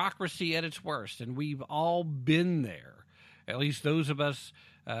bureaucracy at its worst, and we've all been there, at least those of us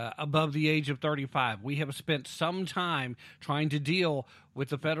above the age of 35. We have spent some time trying to deal with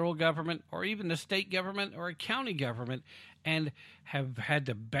the federal government or even the state government or a county government and have had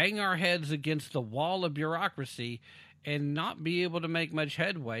to bang our heads against the wall of bureaucracy and not be able to make much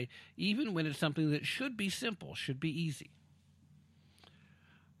headway, even when it's something that should be simple, should be easy.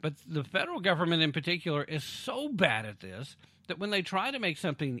 But the federal government in particular is so bad at this that when they try to make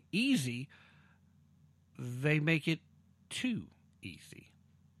something easy, they make it too easy.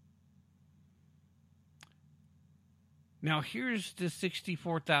 Now, here's the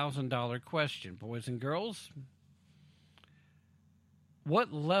 $64,000 question, boys and girls.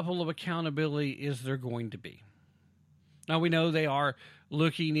 What level of accountability is there going to be? Now, we know they are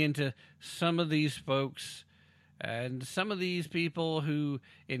looking into some of these folks and some of these people who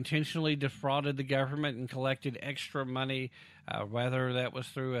intentionally defrauded the government and collected extra money, whether that was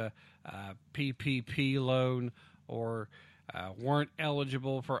through a PPP loan or weren't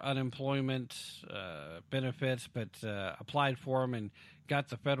eligible for unemployment benefits, but applied for them and got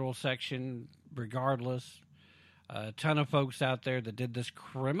the federal section regardless. A ton of folks out there that did this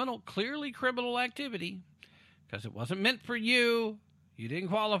clearly criminal activity because it wasn't meant for you. You didn't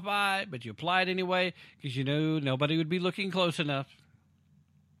qualify, but you applied anyway because you knew nobody would be looking close enough.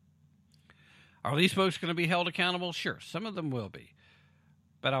 Are these folks going to be held accountable? Sure, some of them will be.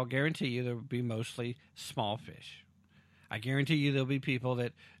 But I'll guarantee you there will be mostly small fish. I guarantee you there'll be people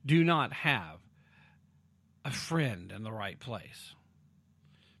that do not have a friend in the right place.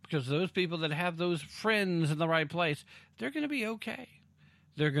 Because those people that have those friends in the right place, they're going to be okay.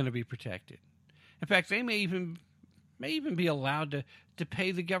 They're going to be protected. In fact, they may even be allowed to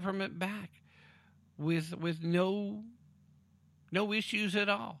pay the government back with no issues at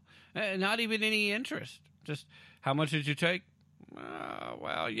all. Not even any interest. Just, how much did you take?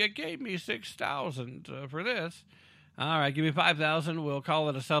 Well, you gave me $6,000 for this. All right, give me $5,000. We'll call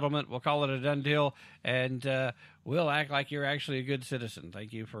it a settlement. We'll call it a done deal, and we'll act like you're actually a good citizen.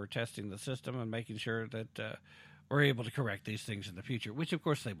 Thank you for testing the system and making sure that we're able to correct these things in the future, which, of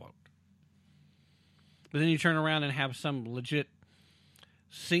course, they won't. But then you turn around and have some legit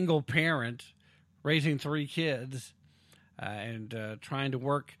single parent raising 3 kids and trying to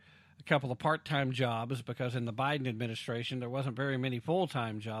work a couple of part-time jobs because in the Biden administration there wasn't very many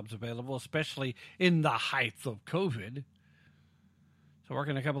full-time jobs available, especially in the height of COVID. So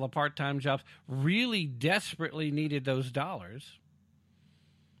working a couple of part-time jobs, really desperately needed those dollars.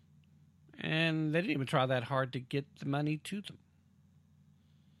 And they didn't even try that hard to get the money to them.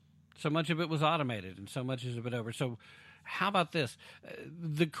 So much of it was automated and so much of it over. So how about this?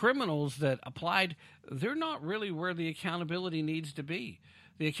 The criminals that applied, they're not really where the accountability needs to be.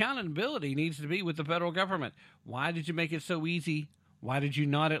 The accountability needs to be with the federal government. Why did you make it so easy? Why did you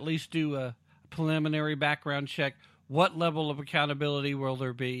not at least do a preliminary background check? What level of accountability will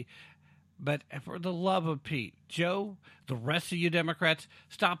there be? But for the love of Pete, Joe, the rest of you Democrats,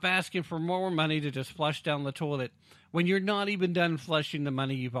 stop asking for more money to just flush down the toilet when you're not even done flushing the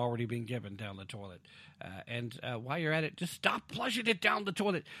money you've already been given down the toilet. And while you're at it, just stop flushing it down the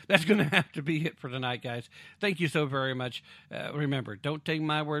toilet. That's going to have to be it for tonight, guys. Thank you so very much. Remember, don't take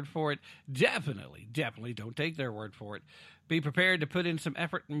my word for it. Definitely don't take their word for it. Be prepared to put in some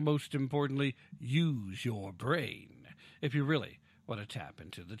effort, and most importantly, use your brain if you really want to tap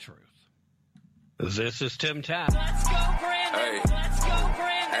into the truth. This is Tim Tapp. Let's go, Brandon. Hey. Let's go,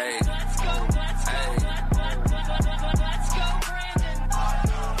 Brandon. Hey. Let's go, let's go. Hey. Let's go, Brandon.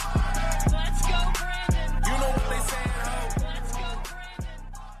 Let's go, Brandon. You know what they say, ho? Let's go, Brandon.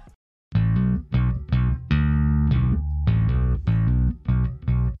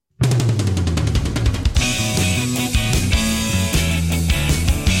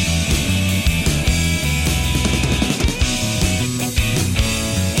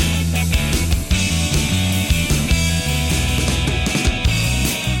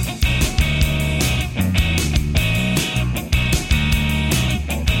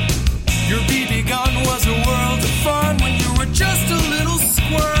 Your BB gun was a world of fun when you were just a little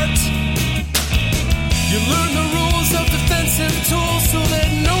squirt. You learned the rules of defensive tools so that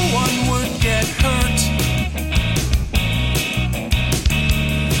no one would get hurt.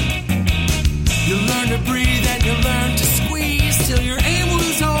 You learned to breathe and you learned to squeeze till your aim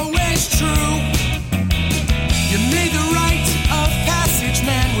was always true. You made the rite of passage,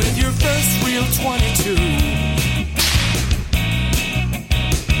 man, with your first real 22.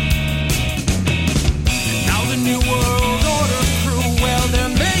 The New World Order crew, well, they're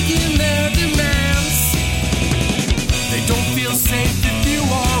making their demands. They don't feel safe if you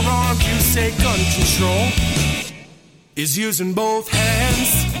are armed, you say gun control. is using both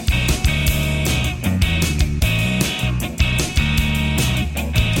hands.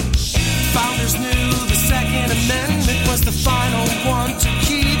 Founders knew the Second Amendment was the final one to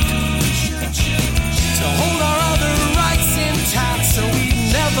keep, to hold our other rights intact so we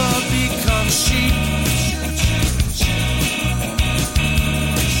never become sheep.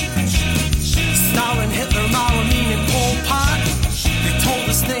 Stalin, Hitler, Mao, and Pol Pot, they told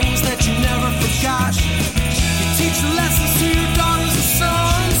us things that you never forgot. You teach the lessons to your daughters and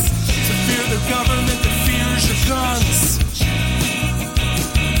sons, to fear the government that fears your guns.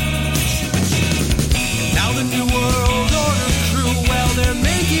 Now the New World Order crew, well, they're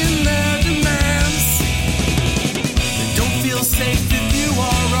making their demands. They don't feel safe if you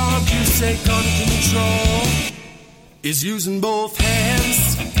are armed. You say gun control is using both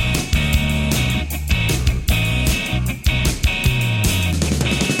hands.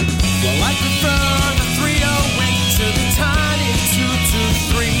 Well, I prefer the 308 to the tiny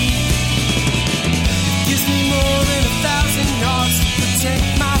 223. It gives me more than 1,000 yards to protect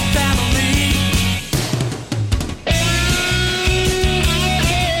my family.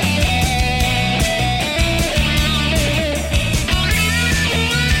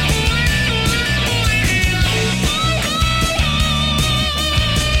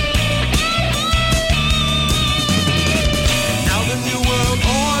 Now the New World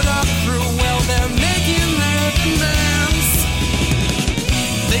Order crew, well, they're making their demands.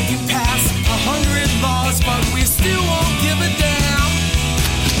 They can pass 100 laws, but we still won't give a damn.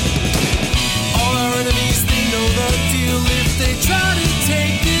 All our enemies, they know the deal. If they try to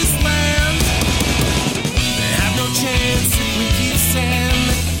take this land, they have no chance if we keep saying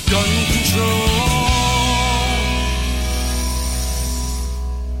gun control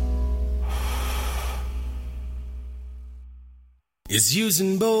is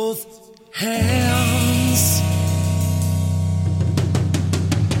using both hands.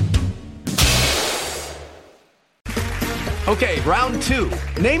 Okay, round two.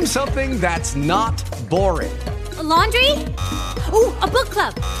 Name something that's not boring. A laundry? Ooh, a book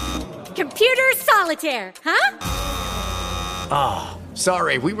club. Computer solitaire, huh? Ah,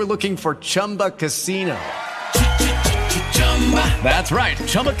 sorry, we were looking for Chumba Casino. That's right,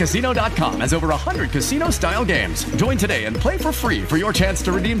 ChumbaCasino.com has over 100 casino-style games. Join today and play for free for your chance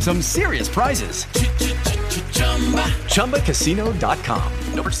to redeem some serious prizes. ChumbaCasino.com.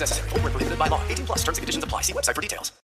 No purchase necessary. Void where prohibited by law. 18+ terms and conditions apply. See website for details.